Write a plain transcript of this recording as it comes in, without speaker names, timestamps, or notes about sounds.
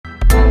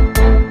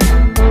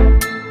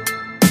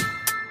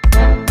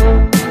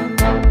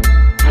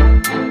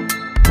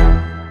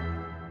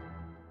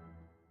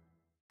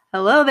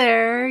Hello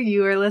there.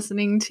 You are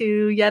listening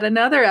to yet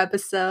another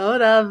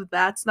episode of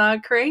That's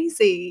Not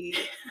Crazy.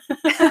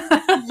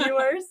 You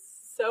are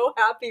so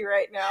happy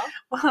right now.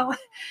 Well,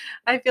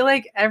 I feel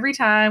like every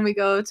time we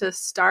go to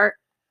start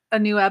a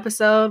new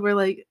episode, we're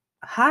like,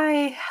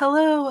 hi,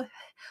 hello,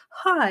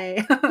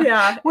 hi.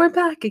 Yeah. We're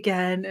back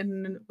again,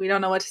 and we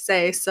don't know what to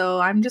say. So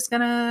I'm just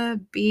going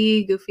to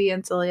be goofy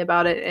and silly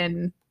about it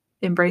and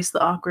embrace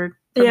the awkward.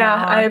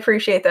 Yeah, I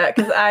appreciate that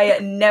because I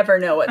never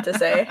know what to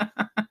say.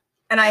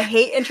 And I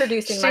hate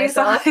introducing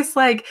myself. She's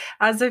like,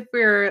 as if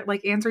we're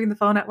like answering the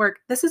phone at work.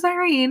 This is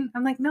Irene.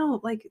 I'm like,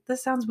 no, like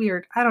this sounds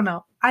weird. I don't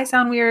know. I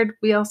sound weird.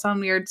 We all sound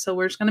weird. So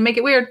we're just going to make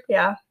it weird.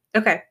 Yeah.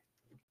 Okay.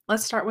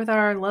 Let's start with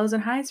our lows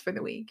and highs for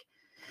the week.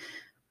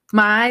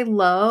 My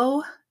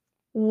low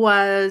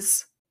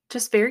was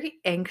just very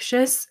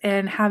anxious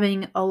and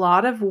having a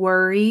lot of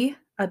worry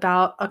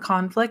about a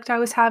conflict I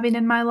was having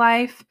in my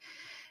life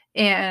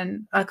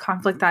and a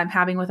conflict that I'm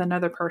having with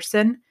another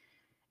person,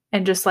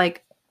 and just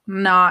like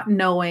not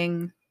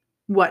knowing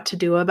what to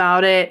do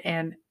about it.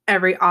 And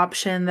every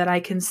option that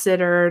I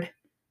considered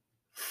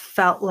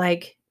felt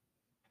like,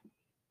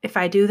 if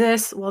I do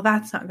this, well,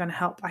 that's not going to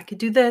help. I could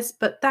do this,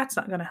 but that's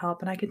not going to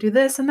help. And I could do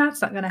this, and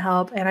that's not going to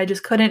help. And I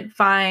just couldn't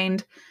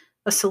find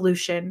a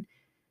solution.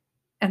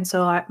 And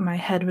so my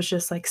head was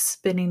just like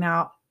spinning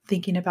out,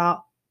 thinking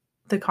about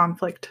the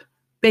conflict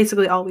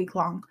basically all week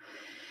long.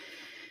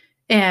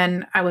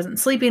 And I wasn't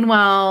sleeping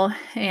well.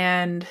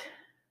 And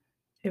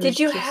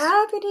did you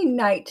have any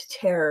night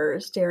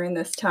terrors during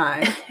this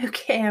time?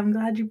 Okay, I'm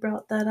glad you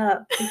brought that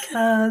up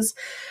because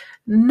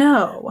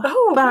no.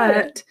 Oh,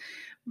 but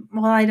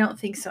well, I don't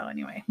think so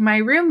anyway. My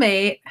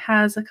roommate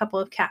has a couple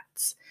of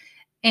cats,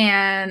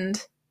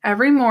 and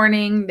every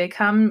morning they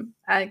come,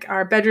 like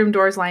our bedroom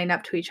doors line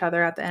up to each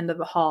other at the end of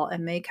the hall,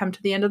 and they come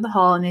to the end of the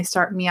hall and they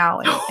start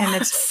meowing, and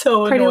it's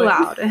so pretty annoying.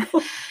 loud.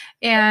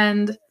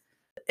 And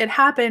it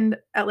happened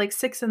at like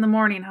 6 a.m.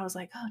 I was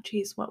like, oh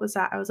geez, what was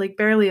that? I was like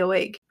barely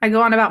awake. I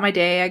go on about my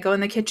day. I go in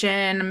the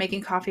kitchen, I'm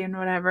making coffee and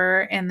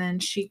whatever. And then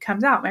she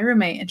comes out, my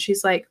roommate, and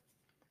she's like,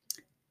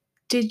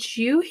 did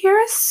you hear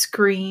a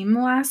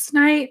scream last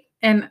night?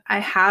 And I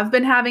have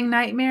been having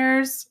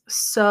nightmares.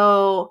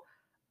 So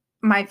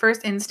my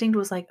first instinct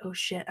was like, oh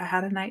shit, I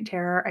had a night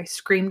terror. I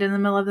screamed in the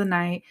middle of the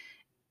night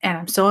and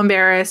I'm so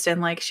embarrassed. And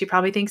like, she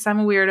probably thinks I'm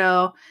a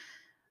weirdo.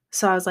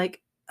 So I was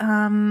like,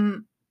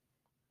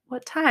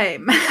 what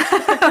time?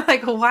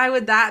 Like, why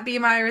would that be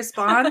my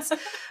response?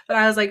 But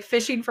I was like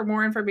fishing for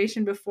more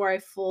information before I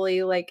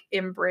fully like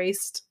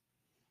embraced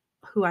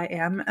who I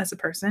am as a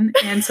person.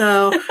 And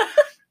so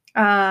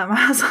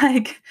I was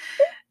like,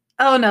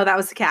 oh no, that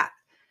was the cat.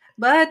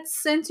 But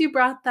since you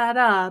brought that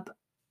up,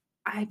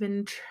 I've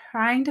been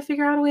trying to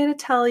figure out a way to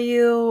tell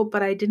you,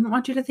 but I didn't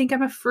want you to think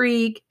I'm a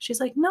freak. She's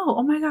like, no,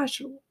 oh my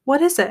gosh,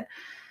 what is it?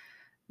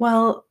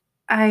 Well,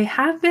 I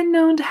have been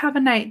known to have a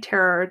night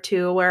terror or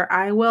two where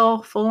I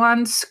will full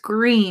on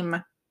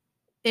scream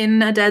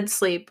in a dead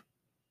sleep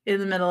in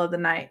the middle of the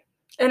night.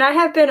 And I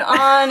have been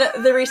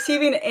on the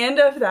receiving end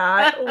of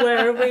that,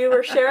 where we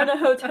were sharing a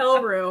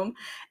hotel room,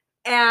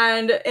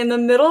 and in the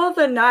middle of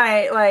the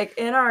night, like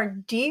in our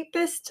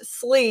deepest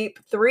sleep,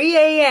 3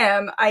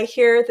 a.m., I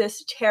hear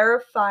this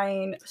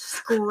terrifying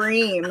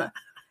scream.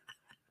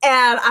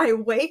 And I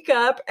wake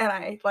up and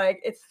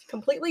it's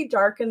completely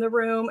dark in the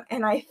room,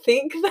 and I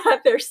think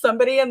that there's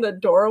somebody in the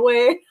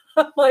doorway.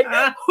 I'm like,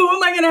 who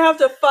am I going to have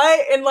to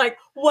fight? And like,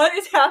 what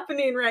is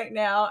happening right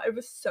now? It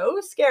was so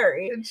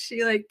scary. And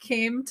she like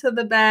came to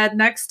the bed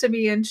next to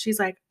me and she's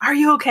like, are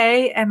you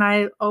okay? And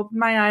I open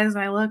my eyes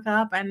and I look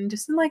up, and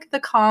just in like the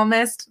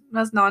calmest,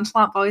 most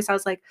nonchalant voice, I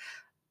was like,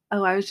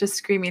 oh, I was just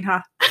screaming,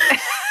 huh?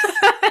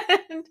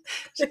 And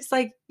she's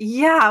like,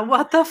 yeah,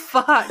 what the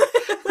fuck?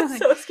 It was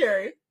so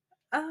scary.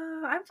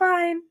 I'm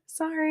fine.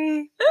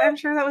 Sorry. I'm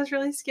sure that was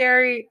really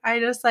scary.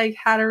 I just like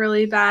had a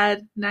really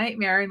bad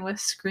nightmare and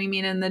was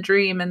screaming in the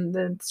dream, and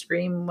the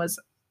scream was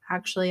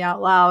actually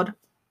out loud.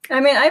 I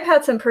mean, I've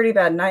had some pretty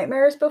bad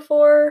nightmares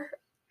before,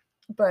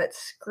 but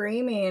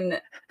screaming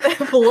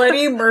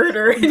bloody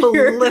murder.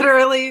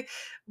 Literally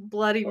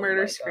bloody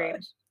murder scream.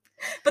 Gosh.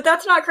 But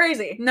that's not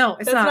crazy. No,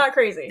 it's not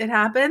crazy. It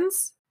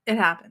happens. It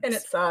happens. And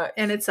it sucks.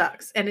 And it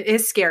sucks. And it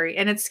is scary.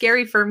 And it's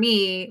scary for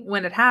me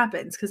when it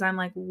happens, because I'm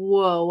like,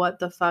 whoa, what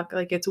the fuck?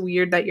 Like, it's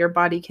weird that your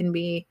body can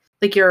be,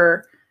 like,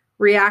 your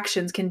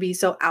reactions can be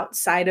so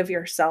outside of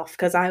yourself,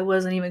 because I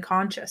wasn't even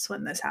conscious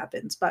when this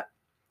happens. But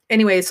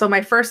anyway, so my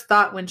first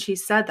thought when she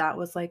said that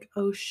was like,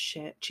 oh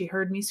shit, she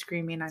heard me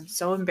screaming. I'm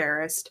so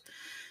embarrassed.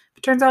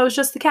 But turns out it was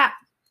just the cat.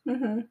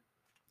 Mm-hmm.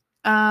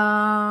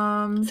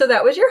 So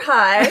that was your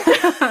high.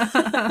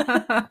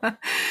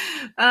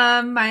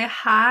 My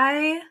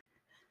high,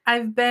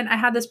 I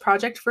had this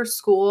project for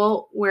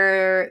school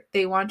where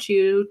they want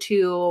you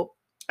to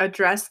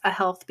address a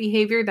health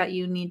behavior that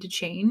you need to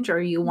change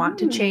or you want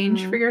to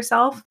change for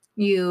yourself.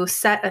 You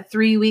set a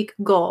 3-week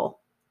goal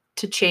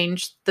to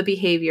change the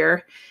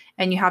behavior,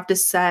 and you have to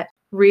set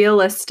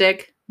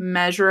realistic,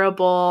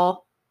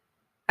 measurable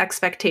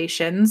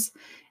expectations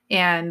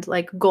and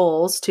like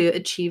goals to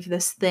achieve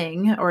this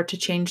thing or to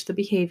change the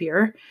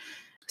behavior.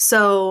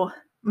 So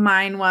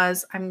mine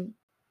was I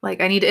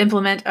need to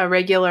implement a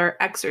regular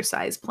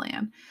exercise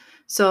plan.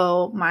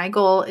 So my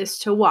goal is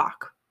to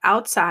walk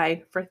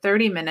outside for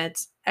 30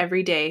 minutes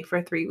every day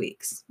for 3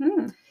 weeks.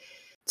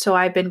 So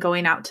I've been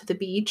going out to the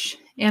beach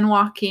and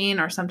walking,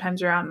 or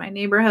sometimes around my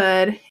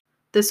neighborhood.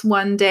 This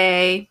one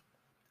day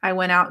I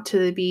went out to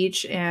the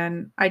beach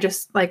and I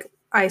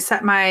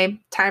set my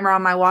timer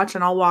on my watch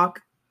and I'll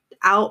walk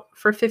out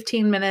for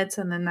 15 minutes.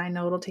 And then I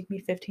know it'll take me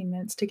 15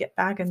 minutes to get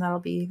back, and that'll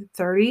be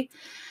 30.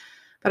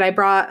 But I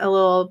brought a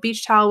little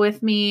beach towel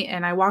with me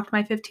and I walked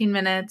my 15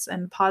 minutes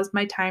and paused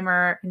my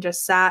timer and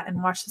just sat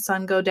and watched the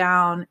sun go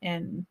down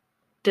and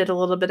did a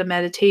little bit of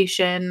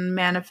meditation,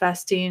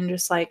 manifesting,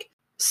 just like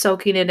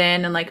soaking it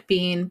in and like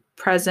being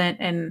present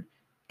and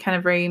kind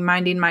of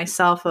reminding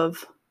myself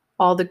of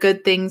all the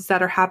good things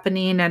that are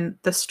happening and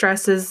the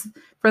stresses.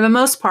 For the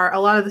most part, a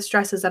lot of the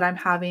stresses that I'm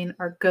having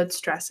are good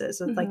stresses.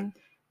 It's like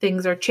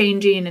things are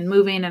changing and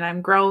moving and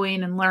I'm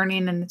growing and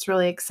learning, and it's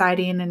really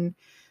exciting and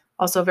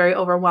also very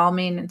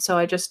overwhelming. And so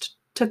I just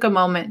took a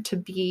moment to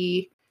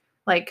be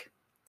like,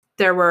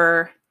 there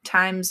were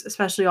times,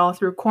 especially all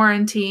through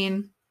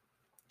quarantine,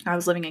 I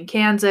was living in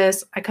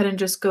Kansas. I couldn't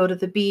just go to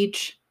the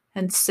beach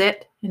and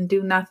sit and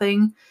do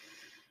nothing.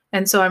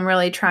 And so I'm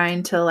really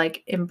trying to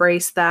like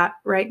embrace that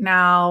right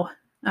now.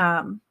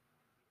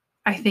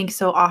 I think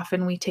so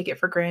often we take it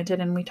for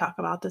granted, and we talk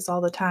about this all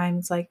the time.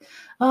 It's like,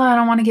 oh, I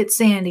don't want to get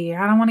sandy, or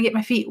I don't want to get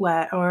my feet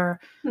wet, or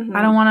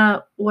I don't want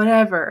to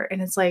whatever.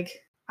 And it's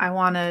like, I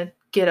want to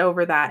get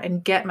over that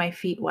and get my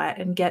feet wet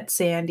and get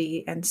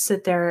sandy and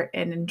sit there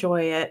and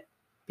enjoy it,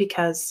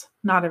 because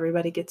not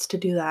everybody gets to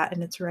do that.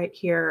 And it's right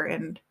here.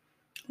 And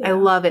I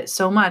love it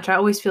so much. I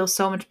always feel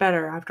so much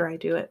better after I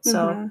do it.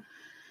 So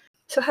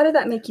how did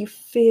that make you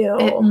feel?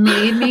 It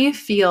made me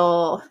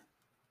feel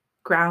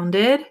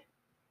grounded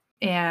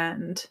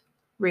and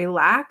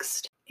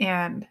relaxed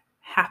and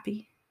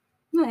happy.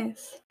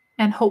 Nice.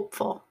 And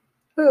hopeful.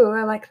 Ooh,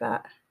 I like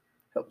that.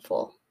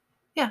 Hopeful.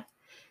 Yeah.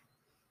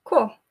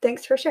 Cool.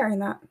 Thanks for sharing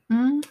that.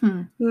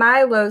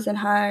 My lows and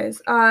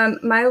highs.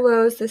 My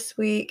lows this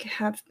week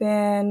have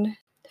been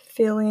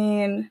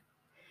feeling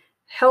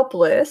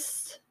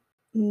helpless,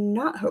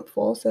 not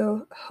hopeful,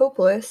 so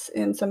hopeless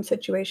in some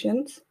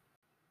situations.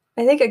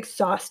 I think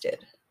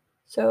exhausted.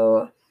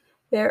 So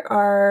there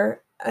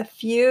are a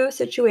few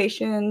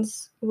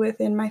situations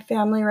within my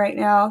family right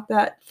now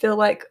that feel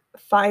like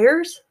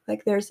fires,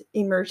 like there's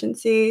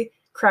emergency,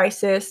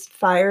 crisis,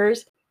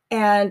 fires.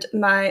 And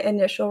my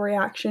initial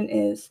reaction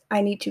is,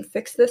 I need to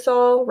fix this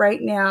all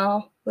right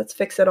now. Let's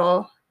fix it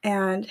all.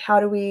 And how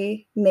do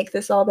we make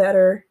this all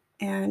better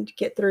and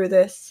get through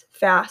this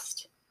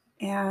fast?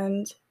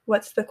 And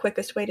what's the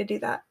quickest way to do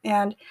that?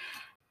 And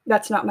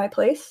that's not my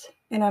place.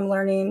 And I'm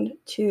learning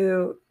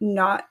to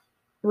not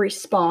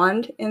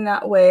respond in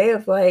that way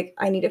of like,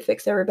 I need to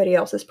fix everybody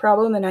else's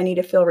problem and I need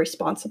to feel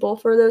responsible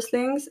for those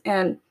things.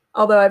 And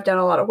although I've done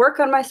a lot of work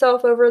on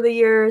myself over the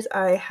years,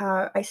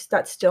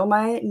 that's still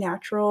my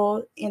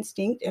natural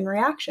instinct and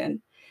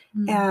reaction.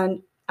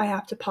 And I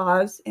have to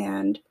pause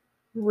and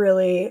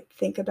really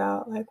think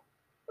about like,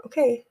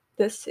 okay,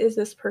 this is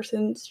this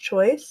person's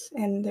choice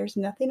and there's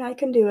nothing I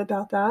can do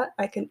about that.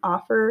 I can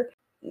offer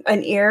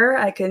an ear.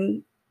 I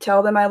can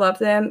tell them I love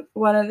them.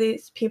 One of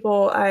these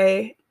people,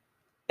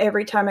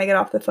 every time I get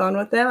off the phone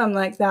with them, I'm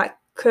like, that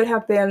could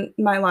have been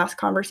my last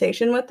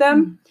conversation with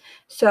them.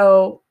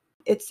 So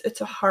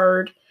it's a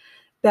hard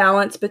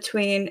balance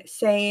between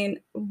saying,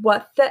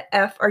 what the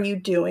F are you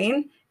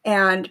doing?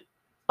 And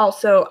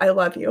also, I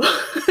love you.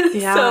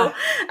 Yeah. So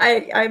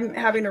I'm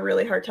having a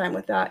really hard time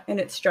with that, and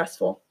it's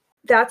stressful.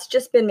 That's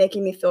just been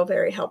making me feel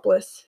very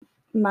helpless.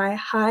 My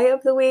high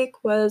of the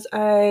week was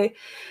I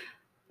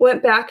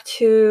went back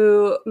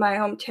to my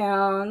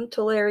hometown,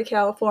 Tulare,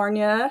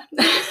 California.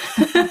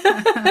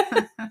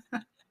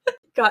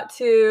 Got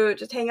to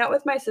just hang out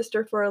with my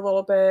sister for a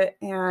little bit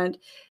and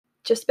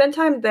just spend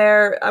time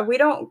there. I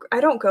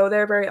don't go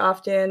there very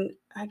often.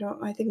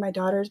 I think my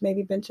daughter's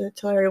maybe been to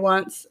Tulare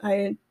once.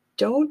 I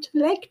don't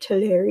like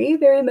Tulare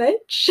very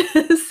much.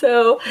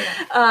 So,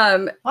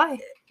 why?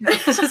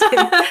 Let's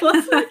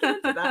not get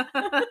into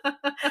that.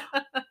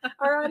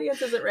 Our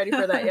audience isn't ready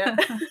for that yet.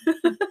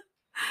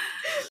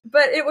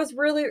 But it was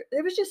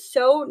just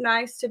so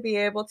nice to be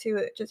able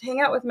to just hang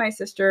out with my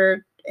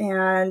sister,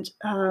 and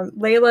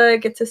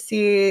Layla get to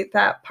see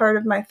that part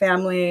of my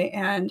family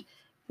and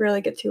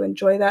really get to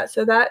enjoy that.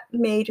 So that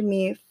made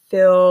me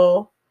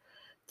feel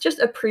just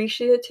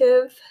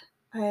appreciative.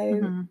 I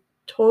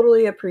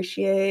totally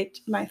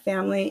appreciate my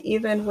family,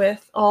 even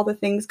with all the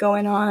things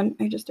going on.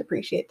 I just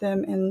appreciate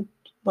them and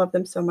love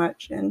them so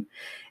much. And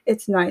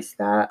it's nice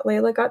that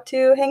Layla got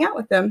to hang out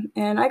with them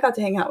and I got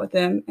to hang out with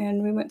them,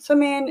 and we went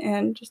swimming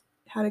and just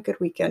had a good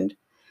weekend.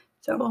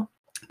 So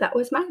That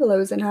was my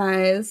lows and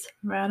highs.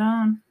 Right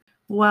on.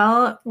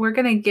 Well, we're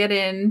going to get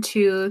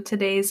into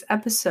today's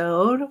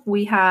episode.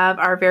 We have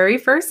our very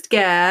first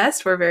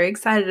guest. We're very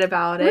excited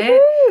about it.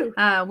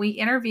 We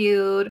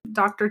interviewed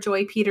Dr.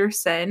 Joy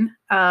Peterson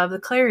of the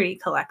Clarity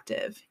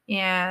Collective.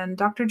 And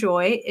Dr.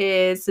 Joy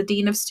is the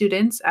Dean of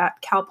Students at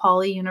Cal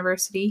Poly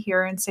University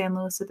here in San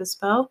Luis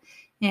Obispo.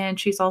 And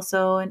she's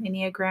also an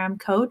Enneagram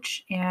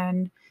coach.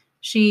 And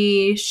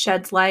she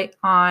sheds light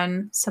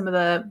on some of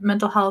the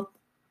mental health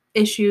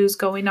issues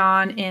going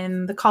on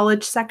in the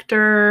college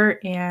sector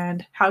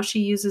and how she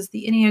uses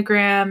the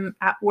Enneagram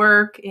at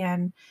work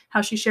and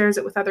how she shares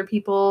it with other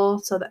people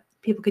so that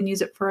people can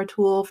use it for a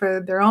tool for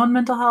their own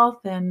mental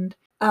health. And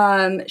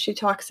she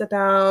talks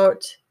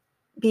about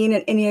being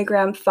an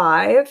Enneagram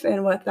 5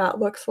 and what that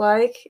looks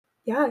like.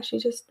 Yeah, she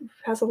just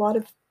has a lot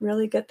of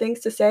really good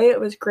things to say.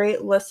 It was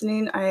great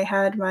listening. I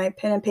had my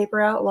pen and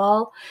paper out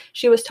while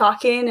she was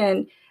talking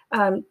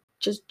and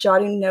just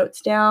jotting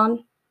notes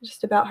down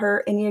just about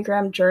her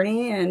Enneagram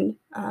journey and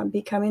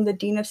becoming the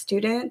Dean of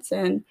Students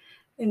and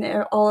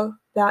all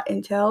that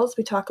entails.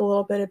 We talk a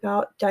little bit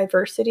about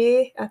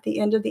diversity at the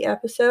end of the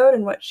episode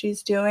and what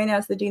she's doing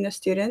as the Dean of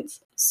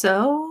Students.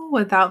 So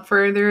without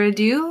further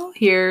ado,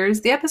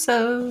 here's the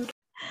episode.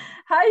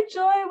 Hi,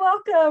 Joy.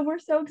 Welcome. We're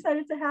so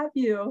excited to have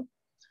you.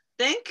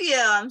 Thank you.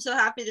 I'm so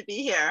happy to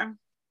be here.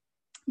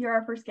 You're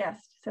our first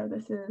guest, so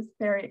this is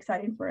very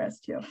exciting for us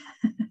too.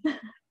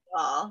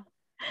 Well,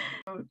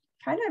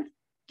 kind of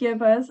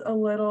give us a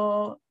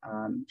little,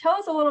 tell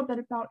us a little bit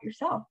about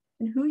yourself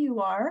and who you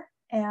are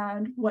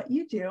and what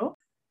you do.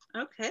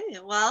 Okay,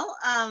 well,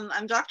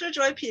 I'm Dr.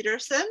 Joy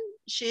Peterson,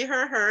 she,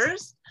 her,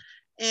 hers,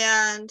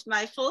 and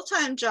my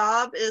full-time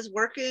job is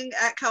working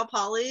at Cal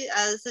Poly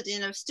as the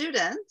Dean of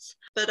Students.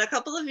 But a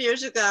couple of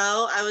years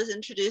ago, I was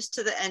introduced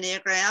to the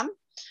Enneagram,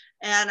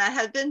 and I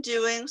had been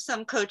doing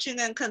some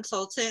coaching and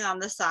consulting on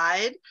the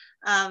side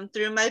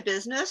through my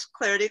business,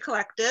 Clarity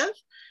Collective.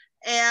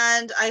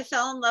 And I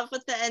fell in love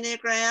with the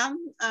Enneagram,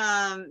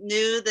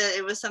 knew that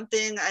it was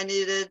something I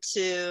needed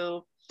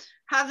to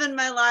have in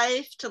my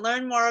life, to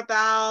learn more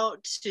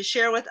about, to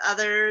share with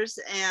others,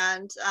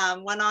 and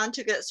went on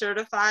to get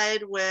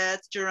certified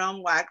with Jerry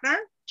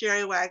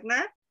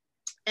Wagner.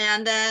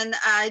 And then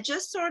I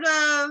just sort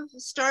of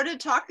started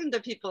talking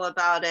to people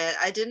about it.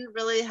 I didn't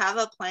really have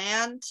a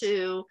plan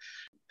to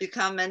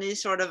become any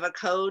sort of a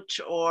coach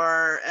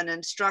or an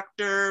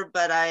instructor,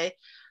 but I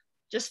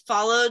just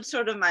followed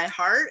sort of my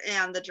heart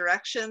and the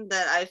direction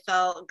that I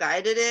felt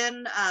guided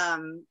in,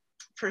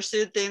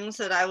 pursued things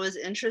that I was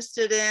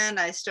interested in.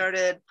 I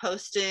started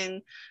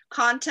posting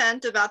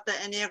content about the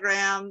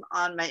Enneagram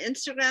on my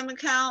Instagram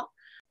account.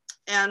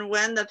 And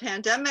when the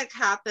pandemic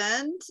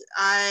happened,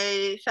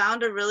 I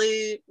found a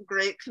really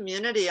great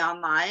community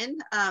online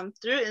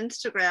through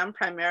Instagram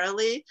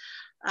primarily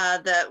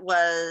that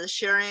was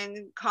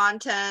sharing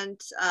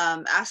content,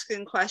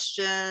 asking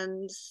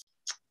questions,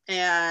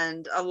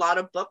 and a lot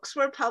of books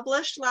were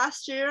published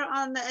last year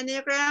on the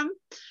Enneagram.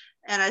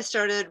 And I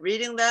started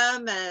reading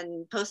them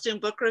and posting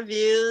book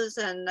reviews.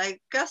 And I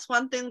guess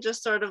one thing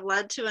just sort of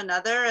led to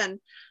another. And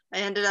I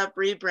ended up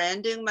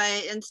rebranding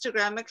my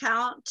Instagram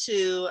account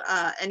to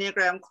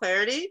Enneagram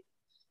Clarity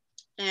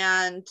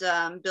and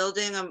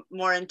building a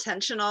more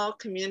intentional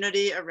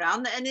community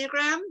around the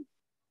Enneagram.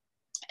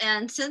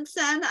 And since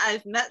then,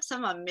 I've met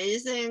some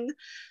amazing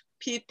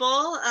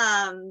people,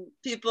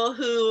 people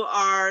who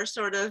are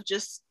sort of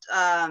just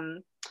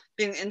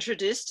being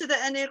introduced to the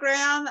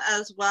Enneagram,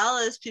 as well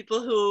as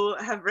people who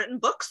have written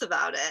books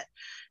about it.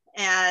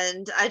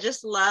 And I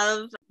just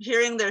love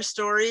hearing their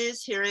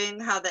stories, hearing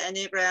how the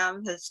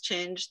Enneagram has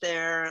changed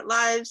their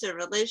lives, their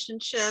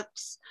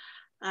relationships,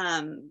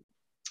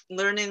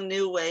 learning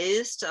new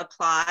ways to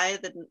apply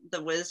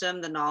the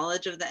wisdom, the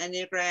knowledge of the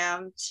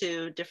Enneagram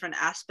to different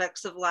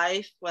aspects of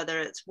life, whether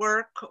it's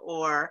work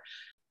or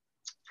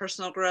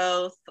personal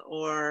growth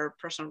or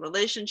personal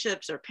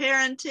relationships or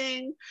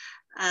parenting.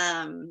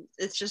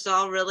 It's just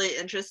all really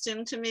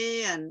interesting to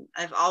me. And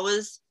I've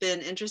always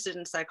been interested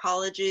in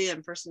psychology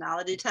and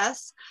personality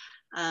tests,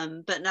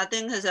 but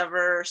nothing has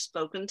ever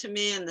spoken to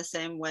me in the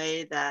same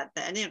way that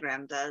the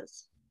Enneagram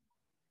does.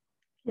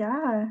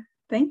 Yeah,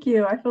 thank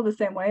you. I feel the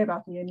same way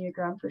about the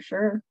Enneagram for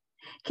sure.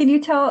 Can you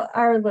tell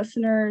our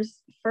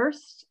listeners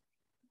first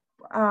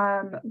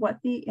what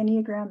the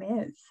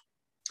Enneagram is?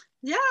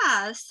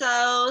 Yeah,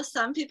 so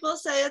some people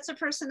say it's a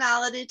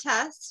personality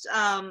test.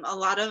 A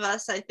lot of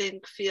us, I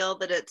think, feel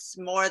that it's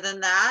more than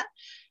that.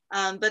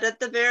 But at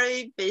the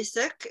very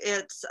basic,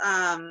 it's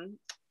a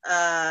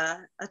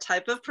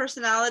type of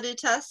personality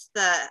test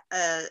that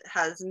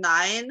has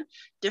 9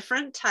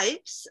 different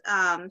types.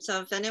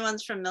 So if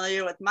anyone's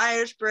familiar with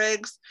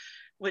Myers-Briggs,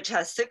 which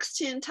has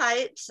 16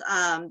 types.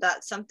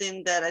 That's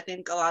something that I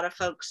think a lot of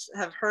folks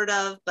have heard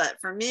of, but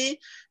for me,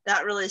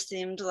 that really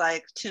seemed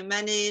like too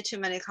many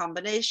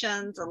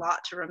combinations, a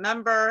lot to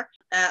remember.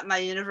 At my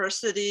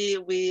university,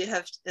 we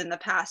have in the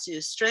past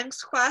used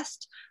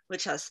StrengthsQuest,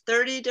 which has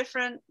 30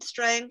 different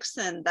strengths,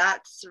 and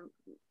that's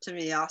to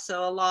me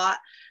also a lot.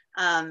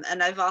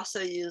 And I've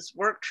also used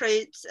work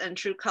traits and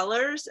true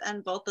colors,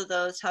 and both of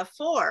those have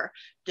 4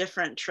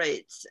 different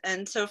traits.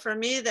 And so for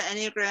me, the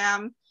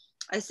Enneagram,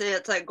 I say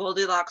it's like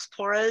Goldilocks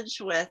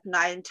porridge with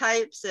 9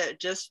 types. It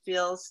just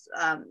feels,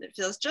 it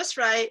feels just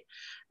right.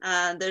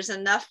 There's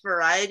enough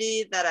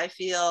variety that I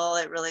feel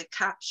it really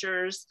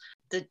captures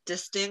the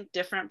distinct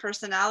different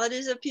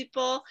personalities of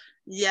people,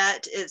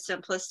 yet it's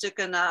simplistic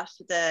enough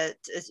that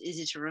it's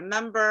easy to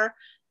remember.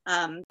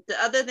 The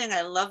other thing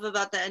I love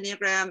about the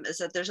Enneagram is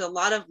that there's a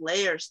lot of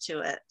layers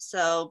to it.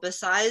 So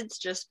besides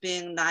just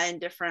being 9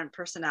 different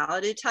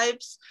personality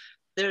types,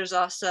 there's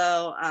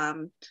also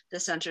the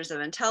centers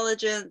of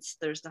intelligence,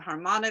 there's the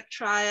harmonic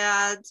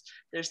triads,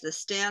 there's the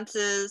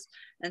stances.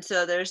 And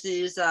so there's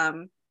these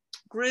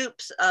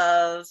groups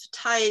of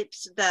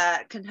types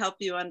that can help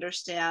you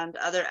understand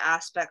other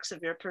aspects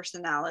of your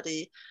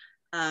personality.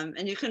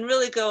 And you can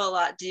really go a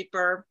lot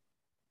deeper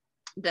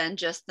than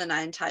just the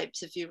 9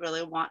 types if you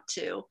really want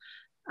to.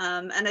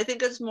 And I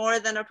think it's more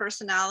than a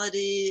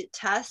personality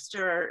test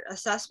or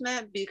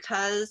assessment,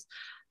 because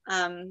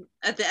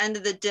at the end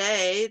of the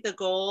day, the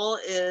goal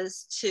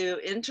is to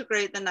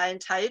integrate the 9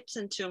 types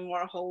into a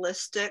more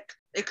holistic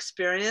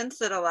experience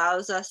that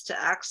allows us to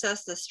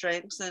access the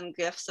strengths and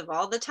gifts of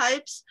all the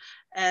types,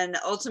 and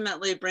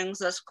ultimately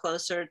brings us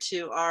closer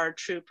to our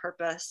true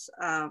purpose,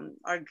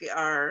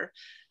 our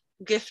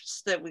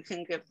gifts that we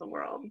can give the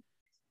world.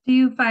 Do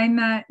you find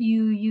that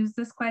you use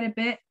this quite a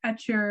bit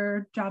at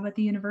your job at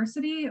the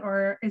university,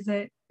 or is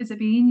it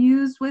being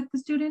used with the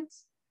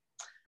students?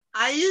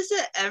 I use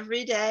it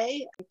every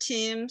day.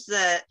 Teams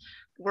that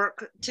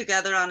work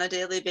together on a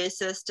daily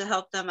basis to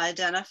help them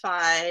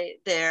identify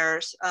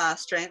their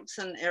strengths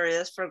and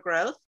areas for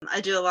growth. I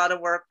do a lot of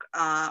work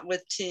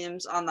with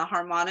teams on the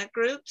harmonic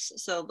groups.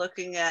 So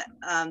looking at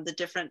the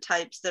different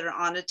types that are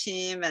on a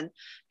team and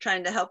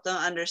trying to help them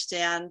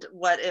understand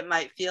what it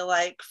might feel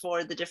like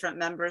for the different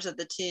members of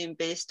the team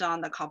based on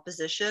the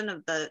composition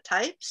of the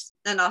types,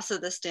 and also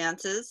the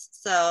stances.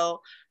 So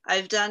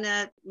I've done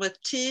it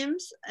with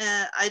teams,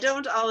 and I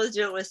don't always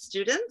do it with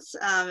students.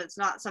 It's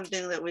not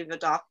something that we've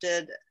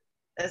adopted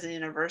as a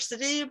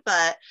university,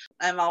 but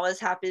I'm always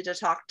happy to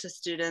talk to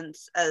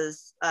students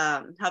as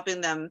helping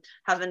them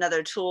have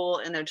another tool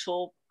in their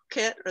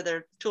toolkit or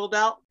their tool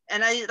belt.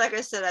 And like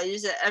I said, I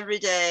use it every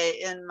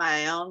day in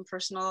my own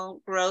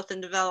personal growth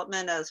and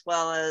development, as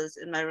well as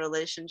in my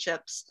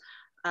relationships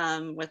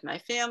with my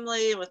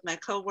family, with my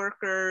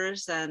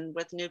coworkers, and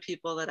with new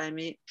people that I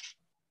meet.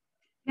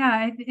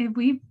 Yeah,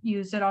 we've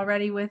used it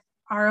already with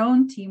our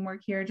own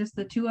teamwork here, just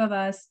the 2 of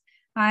us.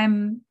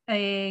 I'm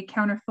a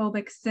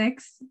counterphobic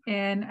 6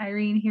 and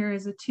Irene here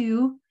is a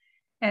 2.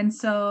 And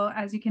so,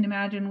 as you can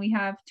imagine, we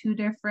have 2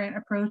 different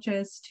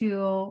approaches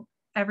to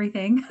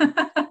everything.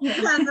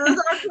 Yeah, those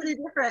are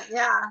pretty different.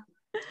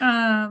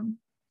 Yeah.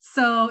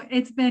 So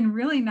it's been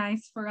really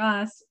nice for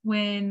us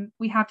when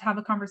we have to have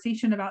a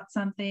conversation about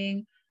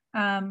something,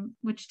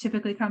 which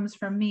typically comes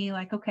from me,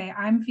 like, okay,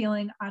 I'm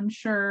feeling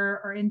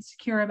unsure or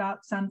insecure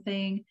about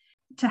something,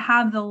 to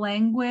have the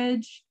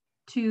language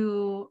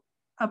to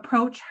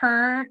approach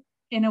her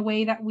in a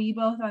way that we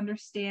both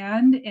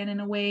understand and in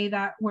a way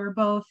that we're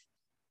both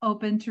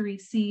open to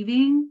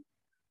receiving,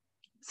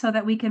 so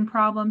that we can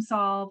problem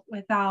solve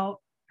without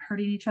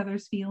hurting each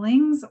other's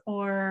feelings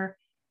or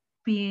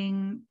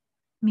being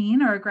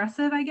mean or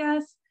aggressive, I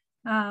guess.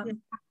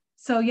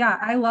 So yeah,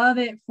 I love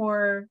it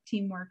for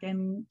teamwork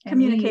and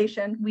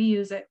communication. We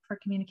use it for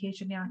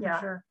communication. Yeah, for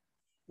sure.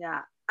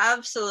 Yeah,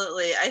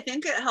 absolutely. I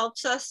think it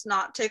helps us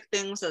not take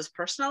things as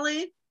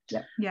personally.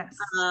 Yeah. Yes.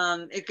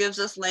 It gives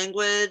us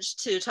language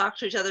to talk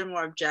to each other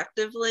more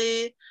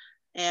objectively.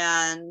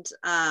 And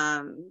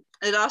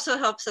it also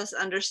helps us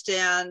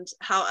understand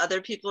how other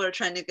people are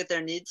trying to get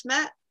their needs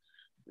met.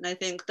 And I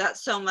think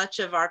that's so much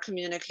of our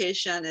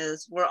communication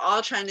is we're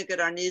all trying to get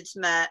our needs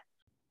met.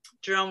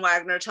 Jerome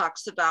Wagner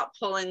talks about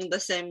pulling the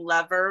same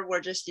lever.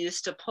 We're just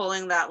used to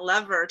pulling that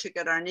lever to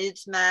get our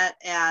needs met,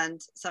 and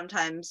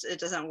sometimes it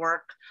doesn't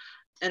work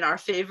in our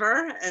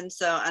favor. And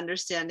so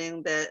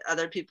understanding that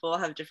other people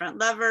have different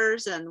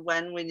levers and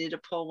when we need to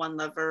pull one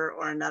lever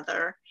or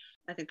another,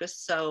 I think is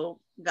so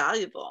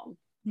valuable.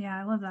 Yeah,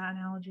 I love that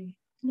analogy.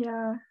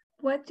 Yeah.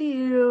 What do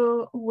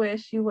you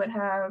wish you would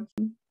have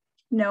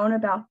known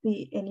about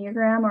the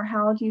Enneagram, or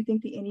how do you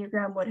think the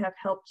Enneagram would have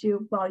helped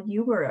you while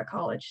you were a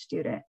college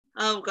student?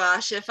 Oh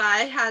gosh, if I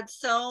had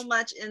so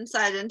much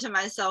insight into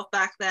myself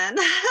back then.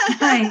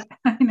 Right,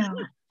 I know.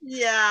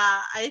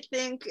 Yeah, I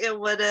think it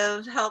would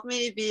have helped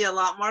me be a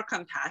lot more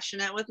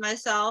compassionate with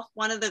myself.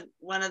 One of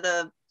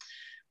the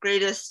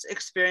greatest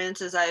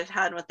experiences I've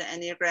had with the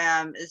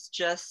Enneagram is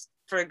just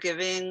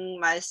forgiving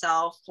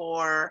myself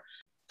for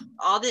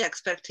all the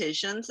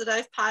expectations that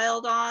I've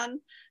piled on,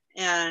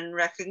 and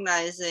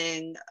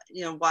recognizing,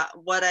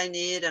 what I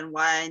need and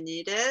why I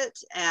need it,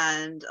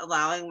 and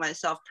allowing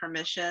myself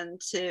permission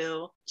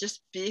to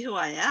just be who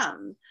I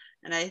am.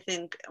 And I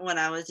think when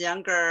I was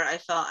younger, I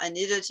felt I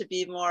needed to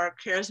be more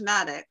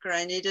charismatic, or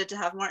I needed to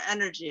have more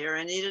energy, or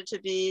I needed to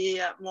be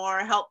more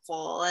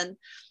helpful. And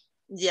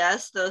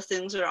yes, those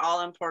things are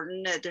all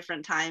important at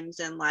different times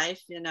in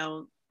life. You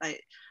know,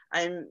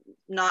 I'm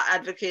not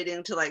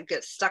advocating to like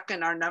get stuck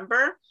in our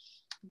number,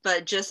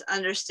 but just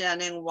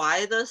understanding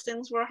why those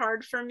things were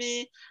hard for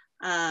me.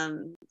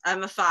 I'm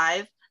a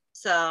 5.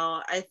 So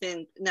I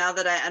think now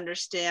that I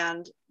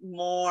understand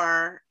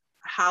more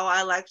how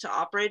I like to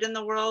operate in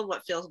the world,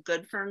 what feels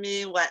good for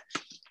me, what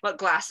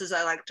glasses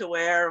I like to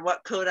wear,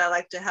 what coat I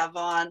like to have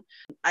on,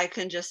 I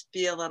can just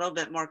be a little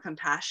bit more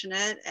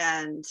compassionate.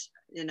 And,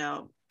 you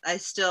know, I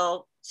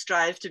still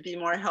strive to be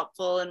more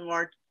helpful and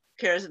more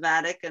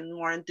charismatic and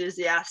more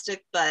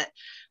enthusiastic, but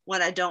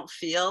when I don't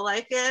feel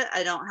like it,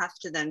 I don't have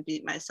to then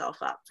beat myself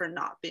up for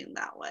not being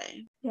that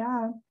way.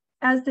 Yeah.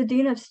 As the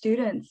dean of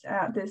students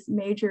at this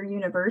major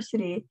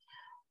university,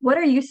 what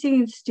are you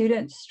seeing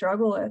students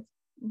struggle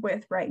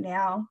with right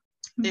now?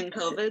 In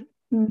COVID?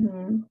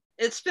 Mm-hmm.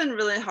 It's been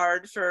really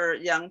hard for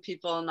young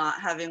people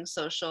not having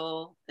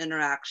social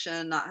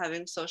interaction, not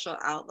having social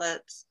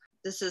outlets.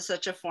 This is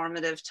such a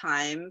formative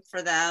time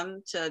for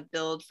them to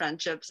build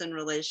friendships and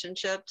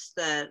relationships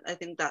that I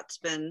think that's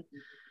been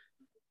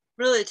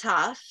really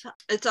tough.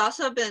 It's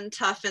also been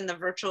tough in the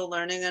virtual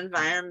learning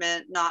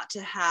environment not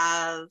to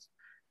have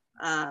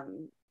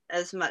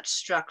as much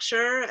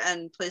structure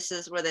and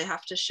places where they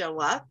have to show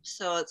up.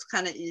 So it's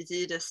kind of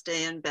easy to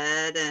stay in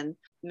bed and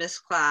miss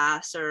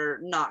class or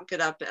not get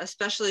up,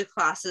 especially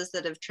classes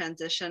that have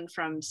transitioned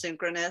from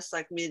synchronous,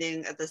 like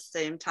meeting at the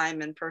same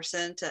time in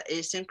person, to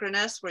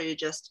asynchronous, where you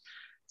just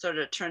sort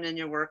of turn in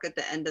your work at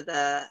the end of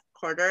the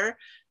quarter.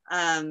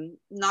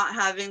 Not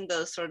having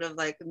those sort of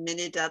like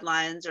mini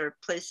deadlines or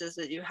places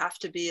that you have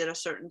to be at a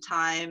certain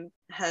time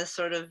has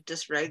sort of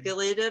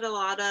dysregulated a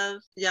lot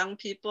of young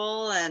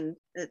people, and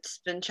it's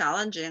been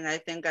challenging. I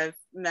think I've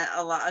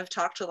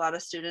talked to a lot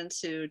of students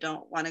who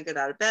don't want to get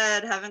out of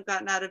bed, haven't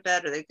gotten out of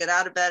bed, or they get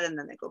out of bed and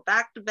then they go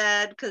back to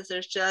bed because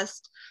there's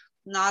just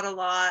not a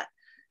lot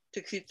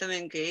to keep them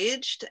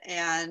engaged.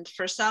 And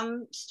for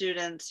some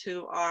students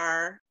who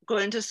are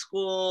going to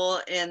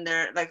school in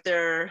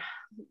they're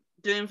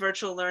doing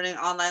virtual learning,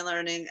 online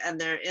learning,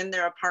 and they're in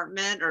their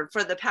apartment, or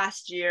for the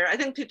past year, I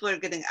think people are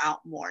getting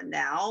out more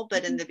now,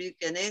 but in the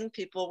beginning,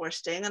 people were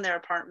staying in their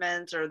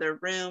apartments or their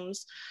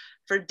rooms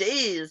for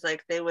days.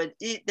 Like they would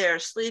eat there,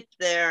 sleep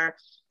there,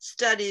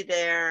 study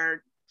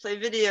there, play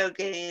video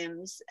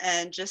games,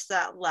 and just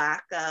that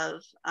lack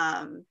of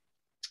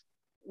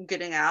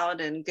getting out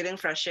and getting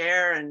fresh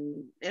air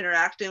and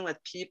interacting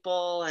with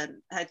people, and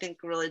I think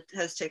really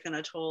has taken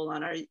a toll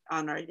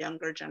on our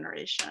younger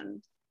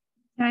generation.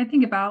 And I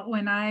think about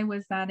when I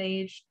was that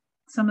age,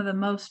 some of the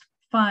most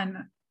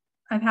fun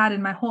I've had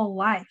in my whole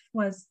life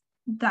was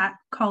that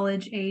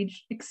college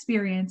age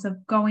experience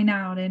of going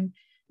out and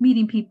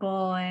meeting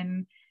people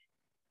and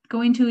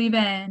going to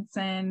events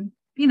and,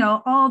 you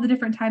know, all the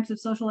different types of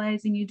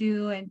socializing you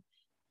do and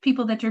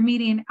people that you're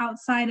meeting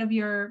outside of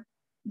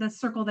the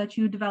circle that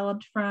you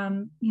developed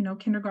from, you know,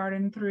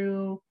 kindergarten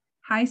through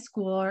high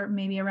school, or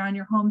maybe around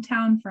your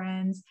hometown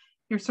friends.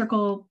 Your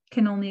circle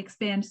can only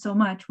expand so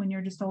much when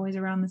you're just always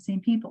around the same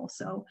people.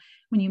 So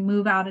when you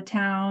move out of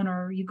town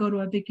or you go to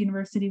a big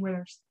university where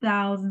there's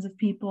thousands of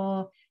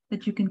people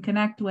that you can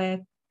connect with,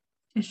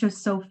 it's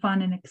just so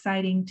fun and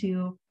exciting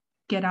to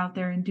get out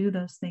there and do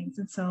those things.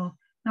 And so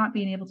not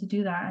being able to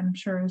do that, I'm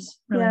sure, is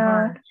really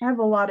hard. I have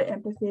a lot of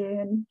empathy,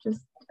 and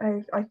just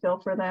I feel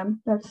for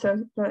them. That's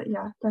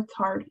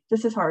hard.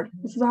 This is hard.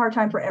 This is a hard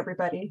time for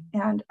everybody,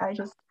 and I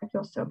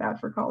feel so bad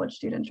for college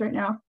students right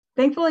now.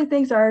 Thankfully,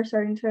 things are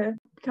starting to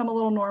become a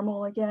little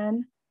normal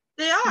again.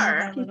 They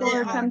are. People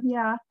are coming,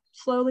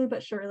 slowly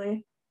but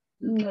surely,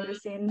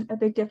 noticing a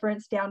big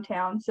difference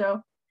downtown.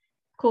 So,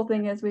 cool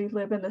thing is we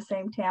live in the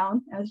same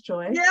town as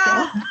Joy.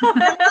 Yeah, so.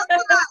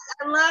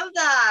 I love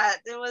that.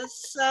 It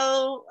was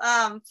so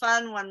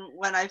fun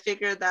when I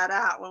figured that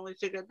out. When we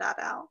figured that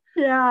out.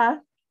 Yeah.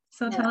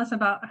 So tell us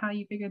about how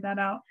you figured that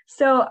out.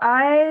 So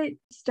I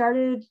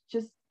started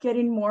just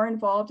getting more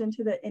involved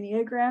into the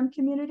Enneagram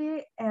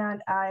community,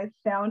 and I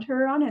found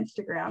her on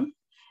Instagram,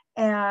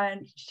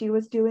 and she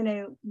was doing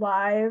a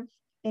live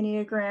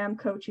Enneagram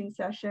coaching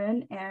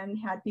session and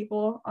had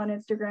people on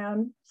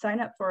Instagram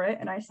sign up for it,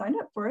 and I signed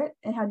up for it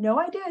and had no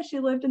idea she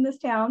lived in this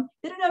town.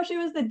 Didn't know she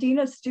was the dean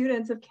of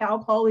students of Cal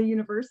Poly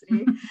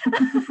University.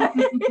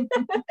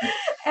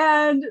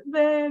 And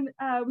then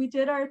we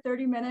did our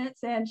 30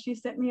 minutes, and she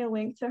sent me a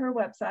link to her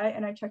website,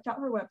 and I checked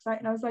out her website,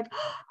 and I was like,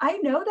 oh, I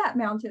know that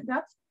mountain.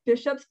 That's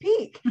Bishop's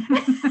Peak.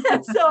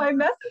 So I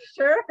messaged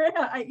her,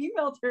 I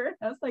emailed her, and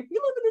I was like, we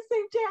live in the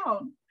same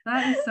town.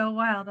 That is so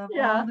wild. Of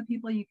all the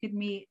people you could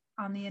meet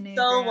on the Enneagram.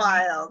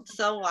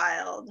 So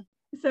wild.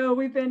 So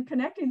we've been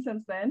connecting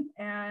since then,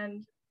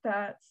 and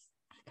that's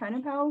kind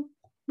of how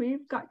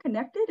we've got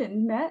connected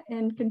and met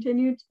and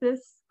continued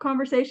this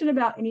conversation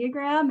about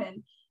Enneagram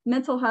and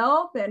mental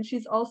health. And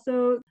she's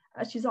also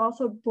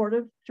board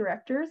of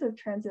directors of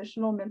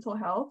Transitional Mental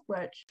Health,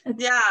 which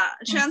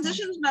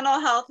Transitions Mental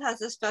Health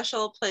has a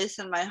special place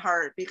in my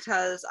heart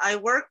because I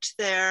worked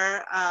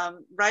there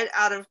right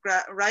out of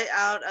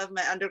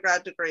my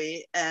undergrad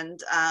degree,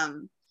 and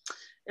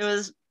it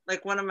was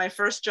like one of my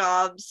first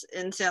jobs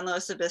in San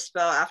Luis Obispo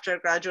after I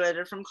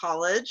graduated from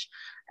college.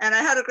 And I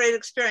had a great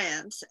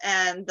experience.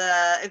 And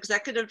the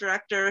executive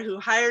director who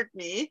hired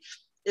me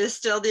is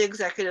still the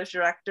executive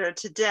director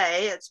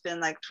today. It's been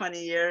like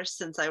 20 years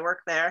since I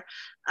worked there.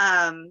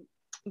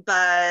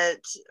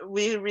 But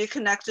we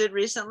reconnected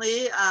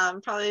recently,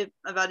 probably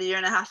about a year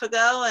and a half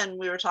ago, and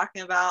we were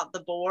talking about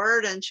the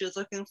board, and she was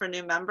looking for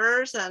new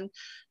members. And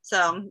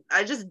so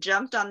I just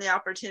jumped on the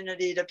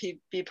opportunity to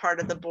be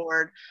part of the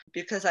board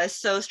because I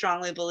so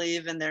strongly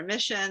believe in their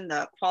mission,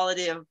 the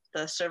quality of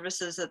the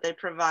services that they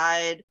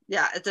provide.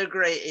 Yeah, it's a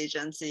great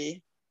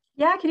agency.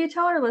 Yeah, can you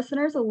tell our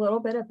listeners a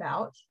little bit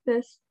about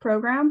this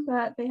program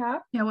that they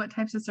have? Yeah, what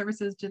types of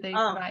services do they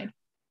provide?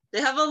 They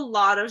have a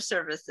lot of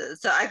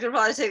services, so it would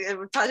probably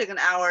take an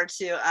hour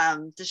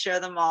to share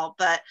them all.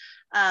 But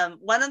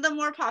one of the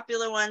more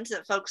popular ones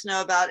that folks know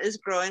about is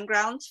Growing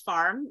Grounds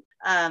Farm.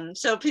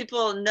 So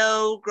people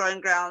know Growing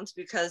Grounds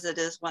because it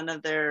is one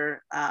of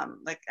their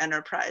like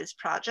enterprise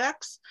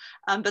projects.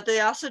 But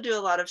they also do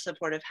a lot of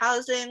supportive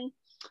housing.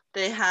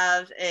 They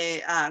have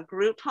a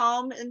group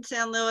home in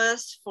San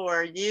Luis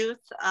for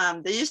youth.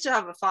 They used to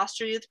have a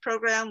foster youth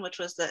program, which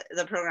was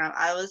the program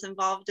I was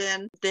involved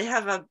in. They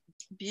have a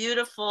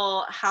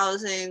beautiful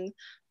housing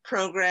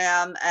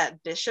program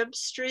at Bishop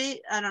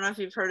Street. I don't know if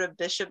you've heard of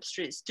Bishop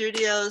Street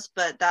Studios,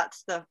 but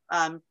that's the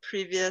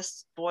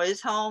previous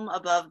boys' home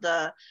above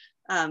the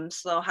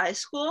SLO High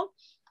School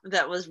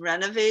that was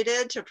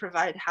renovated to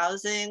provide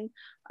housing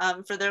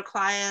for their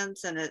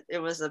clients. And it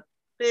was a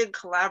big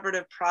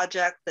collaborative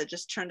project that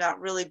just turned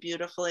out really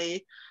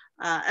beautifully.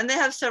 And they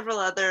have several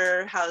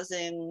other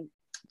housing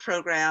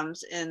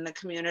programs in the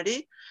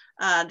community.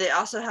 They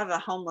also have a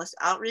homeless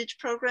outreach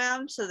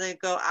program. So they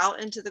go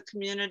out into the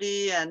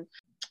community and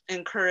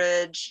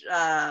encourage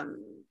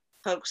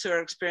folks who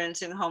are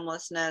experiencing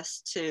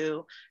homelessness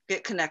to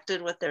get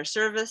connected with their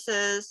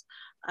services.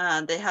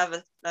 They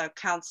have a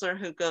counselor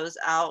who goes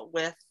out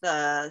with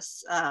the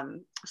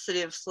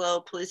City of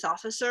SLO police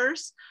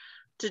officers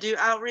to do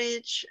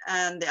outreach.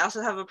 And they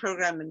also have a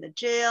program in the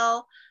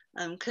jail,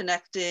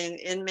 connecting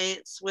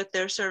inmates with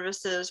their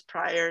services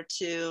prior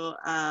to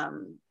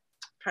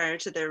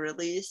their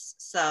release.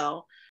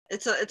 So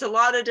it's a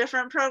lot of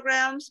different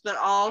programs, but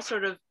all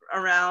sort of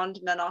around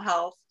mental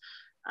health.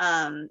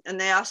 And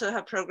they also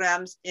have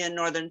programs in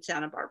northern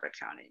Santa Barbara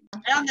County.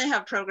 And they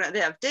have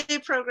day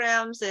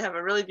programs. They have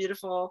a really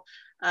beautiful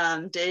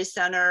day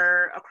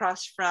center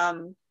across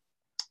from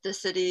the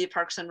city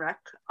Parks and Rec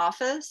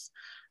office,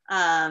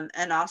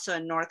 and also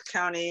in North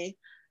County.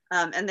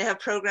 And they have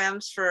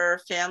programs for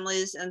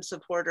families and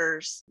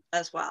supporters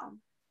as well.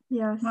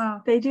 Yes.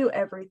 Wow. They do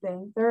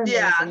everything. They're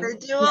amazing. Yeah, they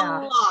do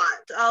a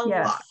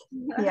lot.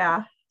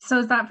 Yeah. So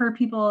is that for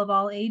people of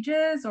all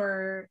ages,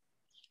 or?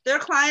 Their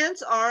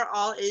clients are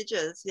all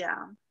ages. Yeah.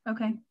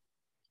 Okay.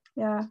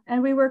 Yeah.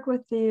 And we work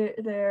with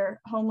their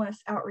homeless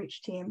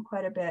outreach team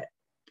quite a bit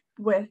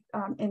with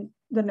in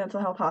the mental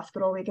health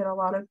hospital. We get a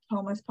lot of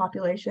homeless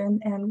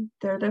population, and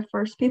they're the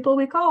first people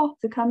we call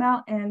to come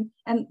out, and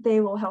they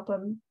will help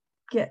them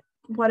get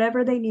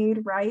whatever they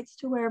need, rights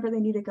to wherever they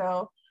need to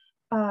go.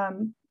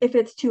 If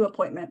it's 2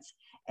 appointments,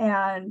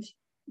 and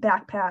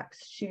backpacks,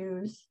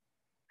 shoes,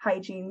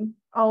 hygiene,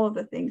 all of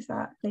the things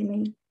that they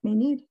may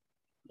need.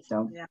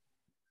 So yeah.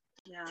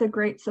 It's a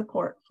great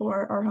support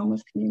for our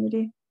homeless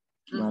community.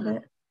 Love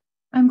it.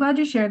 I'm glad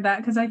you shared that,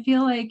 because I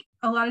feel like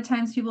a lot of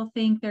times people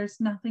think there's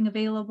nothing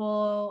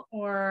available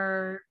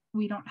or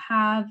we don't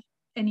have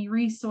any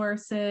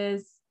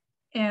resources.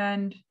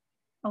 And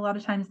a lot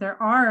of times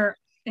there are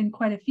in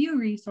quite a few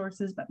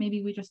resources, but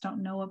maybe we just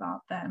don't know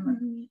about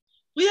them.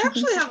 We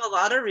actually have a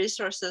lot of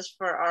resources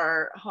for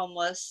our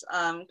homeless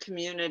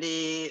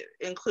community,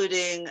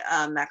 including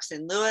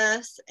Maxine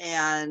Lewis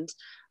and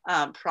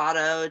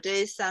Prado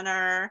Day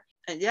Center.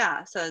 And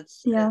so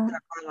there are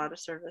a lot of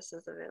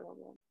services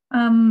available.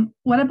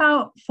 What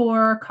about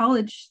for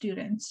college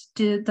students?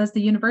 Does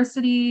the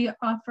university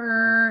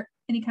offer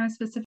any kind of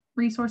specific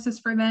resources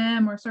for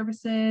them or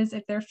services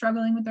if they're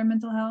struggling with their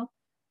mental health?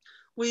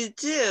 We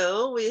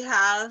do. We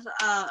have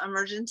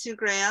emergency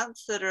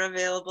grants that are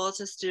available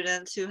to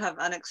students who have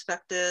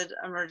unexpected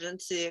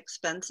emergency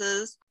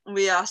expenses.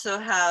 We also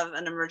have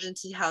an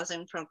emergency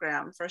housing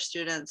program for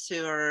students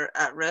who are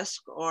at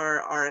risk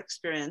or are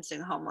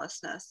experiencing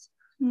homelessness.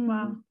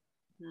 Wow.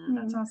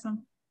 That's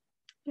awesome.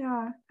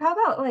 Yeah. How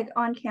about like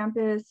on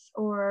campus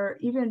or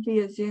even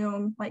via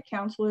Zoom, like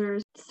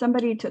counselors,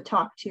 somebody to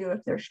talk to if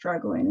they're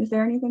struggling? Is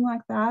there anything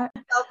like that?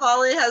 Cal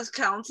Poly has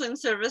counseling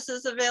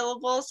services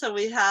available. So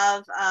we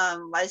have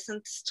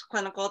licensed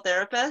clinical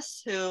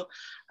therapists who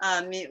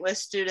meet with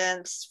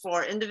students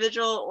for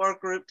individual or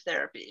group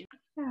therapy.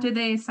 Yeah. Do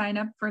they sign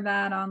up for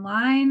that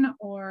online,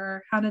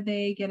 or how do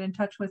they get in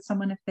touch with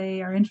someone if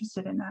they are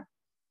interested in that?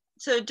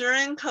 So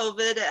during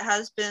COVID, it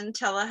has been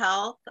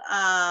telehealth.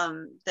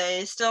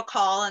 They still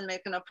call and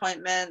make an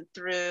appointment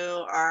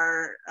through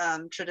our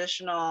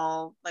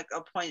traditional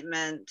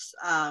appointment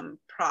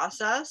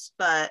process,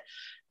 but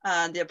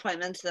the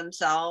appointments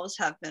themselves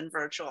have been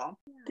virtual.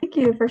 Thank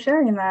you for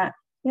sharing that.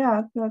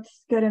 Yeah,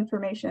 that's good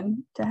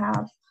information to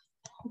have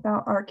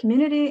about our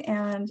community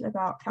and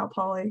about Cal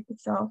Poly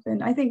itself.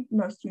 And I think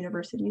most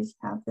universities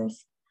have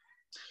this.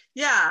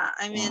 Yeah,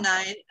 I mean,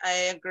 I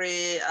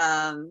agree.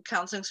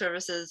 Counseling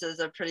services is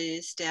a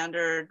pretty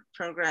standard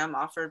program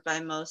offered by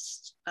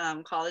most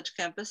college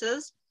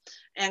campuses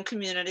and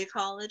community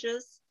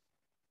colleges.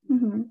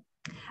 Mm-hmm.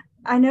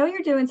 I know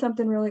you're doing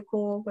something really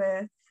cool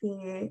with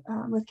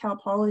with Cal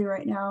Poly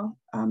right now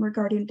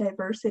regarding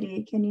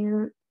diversity. Can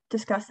you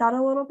discuss that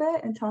a little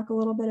bit and talk a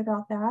little bit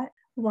about that?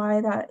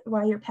 Why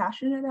you're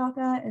passionate about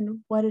that, and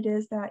what it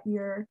is that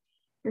you're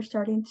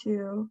starting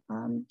to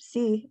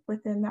see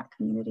within that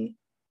community?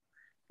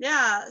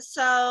 Yeah,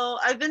 so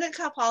I've been at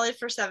Cal Poly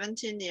for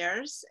 17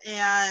 years,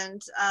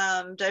 and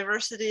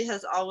diversity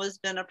has always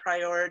been a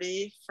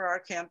priority for our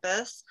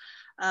campus.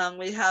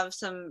 We have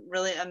some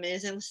really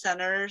amazing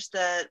centers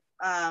that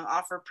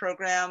offer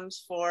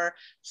programs for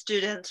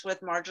students with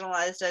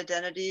marginalized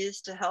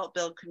identities to help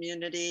build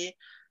community.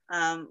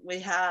 We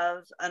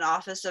have an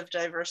Office of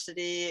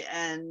Diversity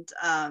and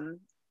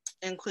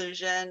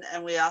Inclusion,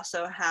 and we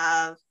also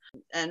have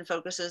and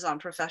focuses on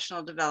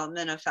professional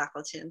development of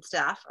faculty and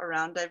staff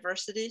around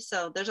diversity.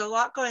 So there's a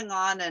lot going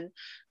on, and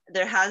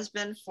there has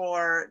been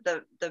for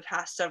the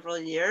past several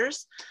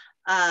years.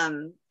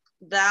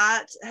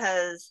 That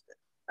has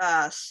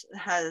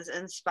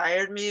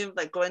inspired me,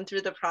 like going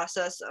through the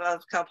process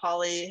of Cal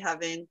Poly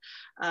having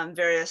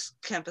various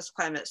campus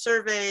climate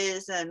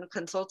surveys and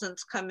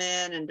consultants come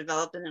in and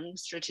developing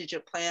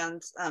strategic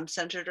plans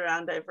centered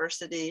around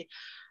diversity.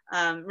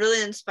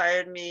 Really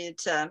inspired me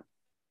to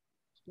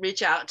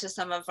reach out to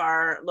some of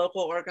our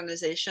local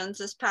organizations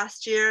this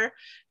past year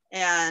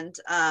and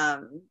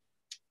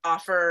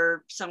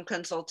offer some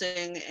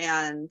consulting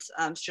and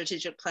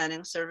strategic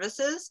planning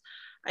services.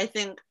 I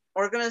think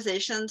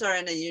organizations are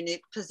in a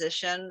unique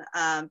position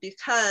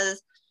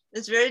because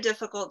it's very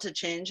difficult to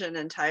change an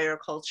entire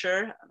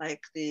culture,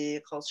 like the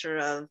culture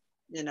of,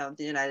 the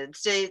United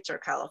States or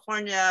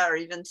California or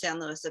even San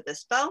Luis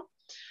Obispo.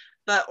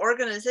 But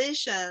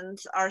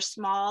organizations are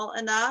small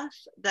enough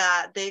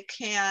that they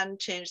can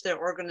change their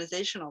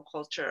organizational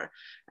culture.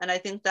 And I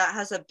think that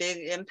has a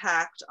big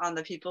impact on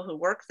the people who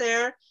work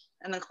there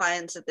and the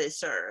clients that they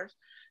serve.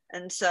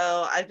 And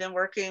so I've been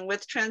working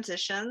with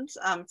Transitions,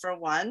 for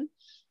one,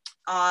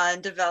 on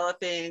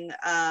developing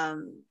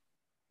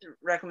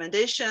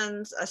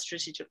recommendations, a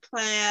strategic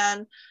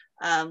plan,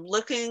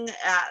 looking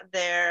at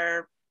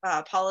their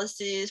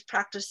policies,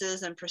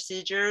 practices, and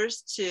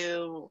procedures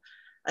to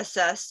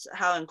assess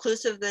how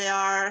inclusive they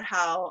are,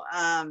 how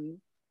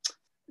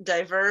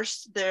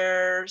diverse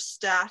their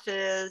staff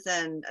is,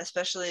 and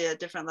especially at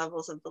different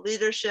levels of the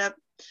leadership.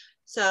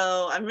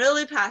 So I'm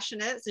really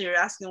passionate. So you're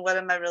asking, what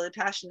am I really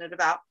passionate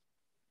about?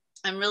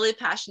 I'm really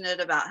passionate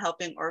about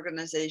helping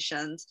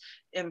organizations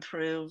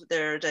improve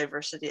their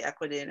diversity,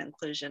 equity, and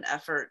inclusion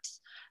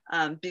efforts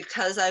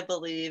because I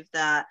believe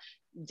that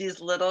these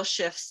little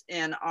shifts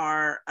in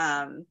our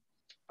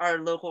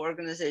local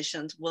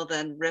organizations will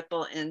then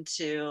ripple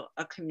into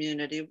a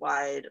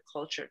community-wide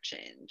culture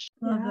change.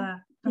 Love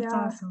that. That's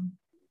awesome.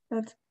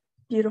 That's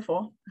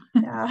beautiful.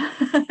 Yeah.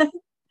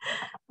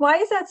 Why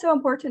is that so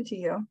important to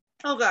you?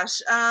 Oh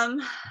gosh, I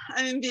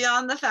mean,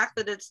 beyond the fact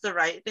that it's the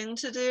right thing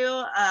to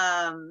do,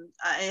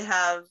 I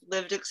have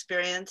lived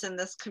experience in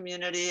this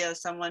community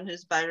as someone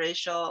who's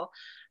biracial.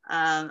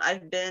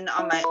 I've been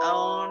on my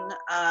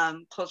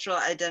own cultural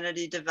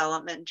identity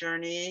development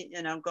journey,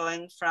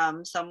 going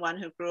from someone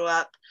who grew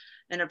up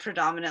in a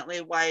predominantly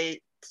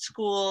white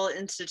school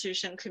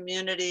institution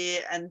community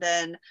and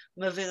then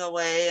moving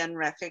away and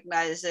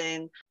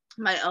recognizing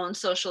my own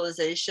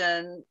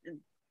socialization,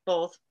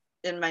 both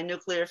in my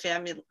nuclear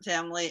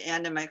family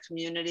and in my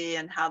community,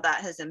 and how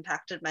that has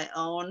impacted my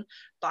own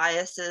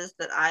biases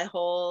that I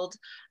hold,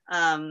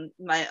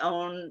 my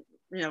own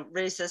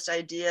racist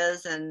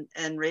ideas and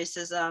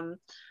racism,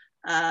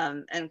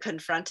 and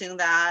confronting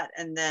that,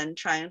 and then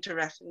trying to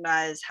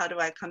recognize, how do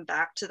I come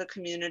back to the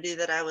community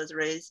that I was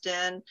raised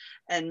in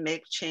and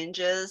make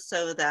changes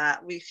so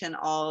that we can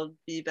all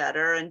be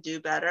better and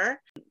do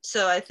better.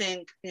 So I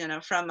think,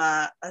 from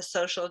a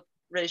social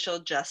racial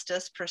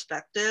justice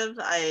perspective,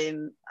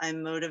 I'm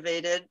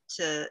motivated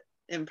to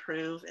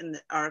improve in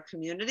our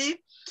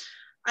community.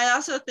 I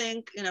also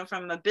think,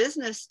 from a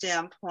business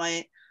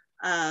standpoint,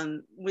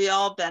 we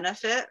all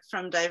benefit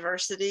from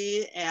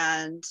diversity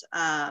and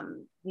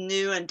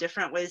new and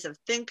different ways of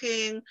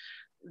thinking.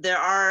 There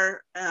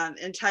are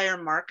entire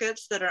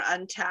markets that are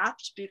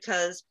untapped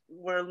because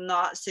we're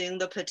not seeing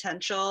the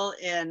potential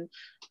in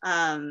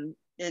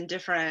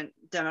different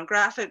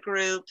demographic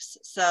groups.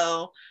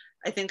 So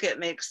I think it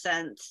makes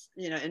sense,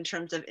 in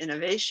terms of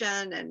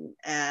innovation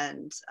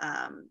and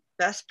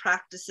best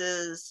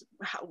practices.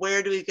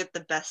 Where do we get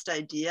the best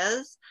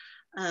ideas?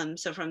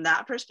 So from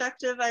that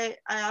perspective, I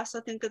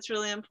also think it's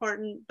really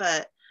important.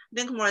 But I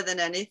think more than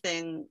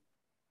anything,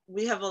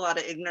 we have a lot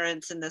of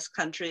ignorance in this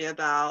country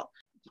about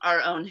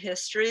our own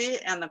history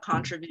and the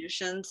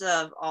contributions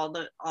of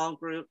all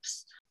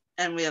groups,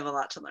 and we have a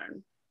lot to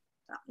learn.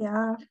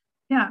 Yeah.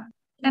 Yeah.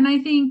 And I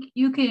think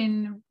we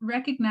can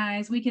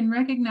recognize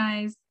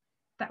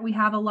that we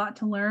have a lot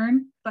to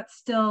learn, but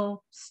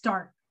still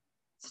start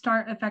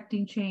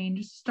affecting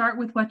change. Start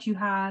with what you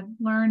had,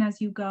 learn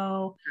as you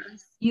go.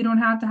 You don't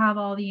have to have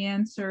all the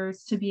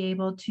answers to be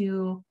able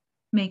to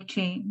make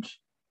change.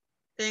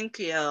 Thank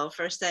you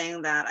for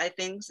saying that. I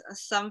think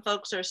some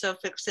folks are so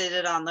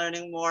fixated on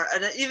learning more.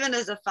 And even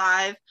as a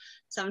 5,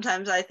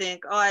 sometimes I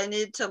think, oh, I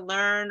need to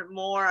learn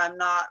more. I'm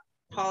not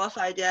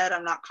qualified yet.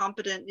 I'm not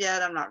competent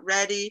yet. I'm not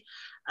ready.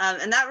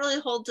 And that really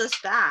holds us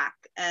back.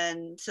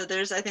 And so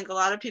there's, I think, a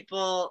lot of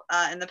people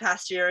in the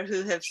past year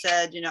who have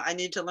said, I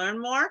need to learn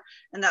more.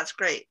 And that's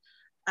great.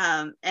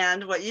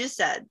 And what you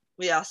said,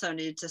 we also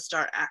need to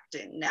start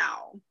acting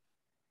now.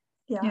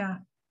 Yeah.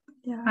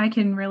 I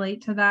can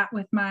relate to that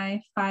with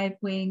my 5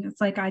 wing.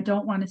 It's like I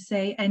don't want to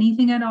say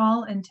anything at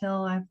all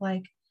until I've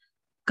like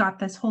got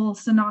this whole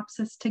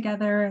synopsis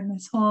together and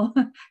this whole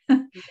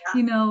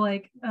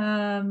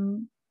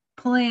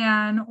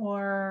plan,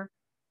 or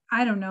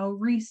I don't know,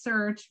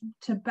 research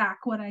to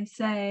back what I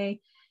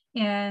say.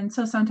 And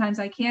so sometimes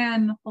I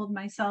can hold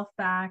myself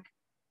back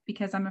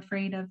because I'm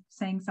afraid of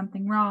saying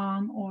something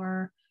wrong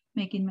or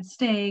making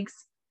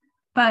mistakes.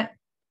 But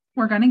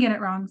we're going to get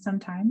it wrong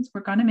sometimes.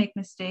 We're going to make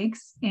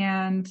mistakes,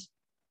 and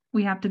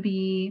we have to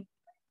be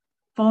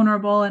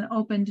vulnerable and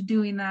open to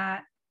doing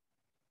that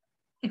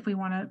if we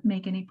want to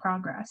make any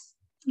progress.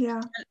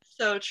 Yeah. It's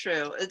so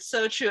true. It's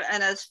so true.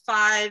 And as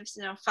 5s,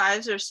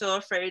 5s are so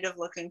afraid of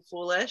looking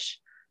foolish.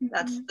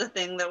 That's the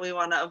thing that we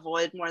want to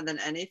avoid more than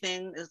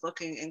anything, is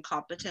looking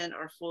incompetent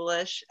or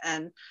foolish.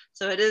 And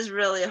so it is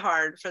really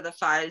hard for the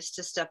 5s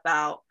to step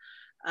out.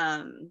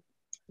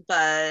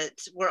 But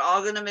we're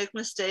all going to make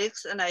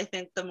mistakes. And I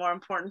think the more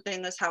important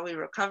thing is how we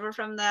recover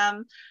from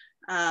them.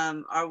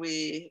 Are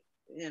we,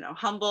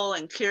 humble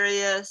and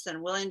curious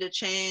and willing to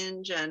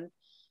change? And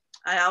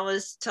I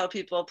always tell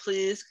people,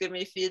 please give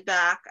me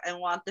feedback. I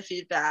want the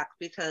feedback,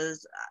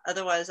 because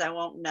otherwise I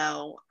won't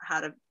know how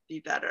to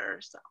be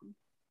better. So.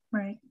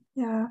 Right.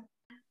 Yeah.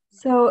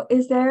 So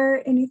is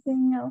there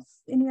anything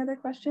else, any other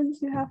questions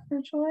you have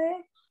for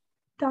Joy?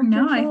 Dr.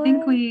 No, Joy? I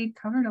think we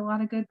covered a lot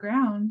of good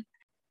ground.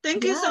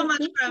 Thank you so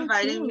much for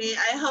inviting me.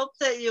 I hope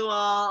that you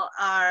all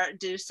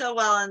do so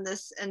well in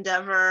this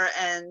endeavor,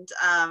 and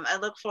I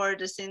look forward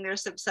to seeing your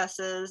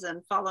successes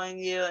and following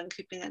you and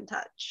keeping in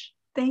touch.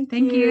 Thank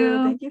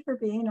you. Thank you for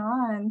being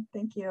on.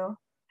 Thank you.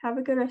 Have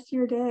a good rest of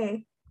your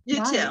day.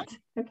 You too.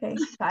 Okay.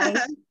 Bye.